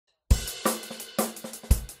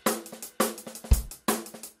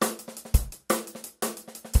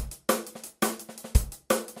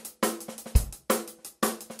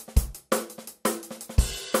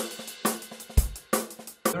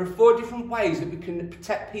There are 4 different ways that we can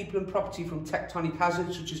protect people and property from tectonic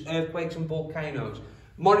hazards such as earthquakes and volcanoes.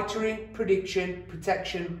 Monitoring, prediction,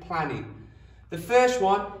 protection, planning. The first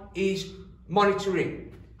one is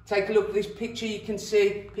monitoring. Take a look at this picture. You can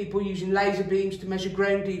see people using laser beams to measure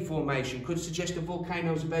ground deformation. Could suggest a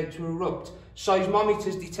volcano is about to erupt.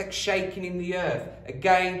 Seismometers detect shaking in the earth.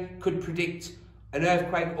 Again, could predict an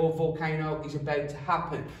earthquake or volcano is about to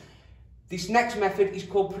happen. This next method is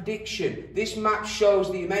called prediction. This map shows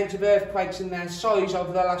the amount of earthquakes and their size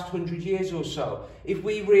over the last 100 years or so. If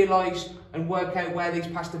we realise and work out where these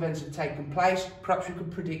past events have taken place, perhaps we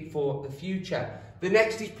could predict for the future. The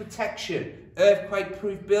next is protection.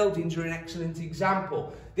 Earthquake-proof buildings are an excellent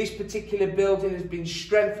example. This particular building has been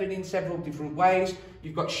strengthened in several different ways.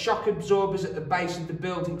 You've got shock absorbers at the base of the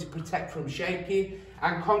building to protect from shaking,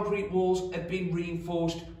 and concrete walls have been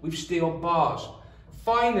reinforced with steel bars.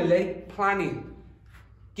 Finally, planning.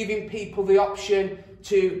 Giving people the option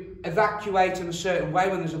to evacuate in a certain way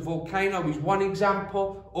when there's a volcano is one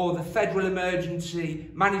example, or the Federal Emergency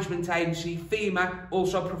Management Agency, FEMA,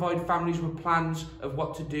 also provide families with plans of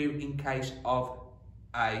what to do in case of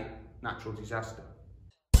a natural disaster.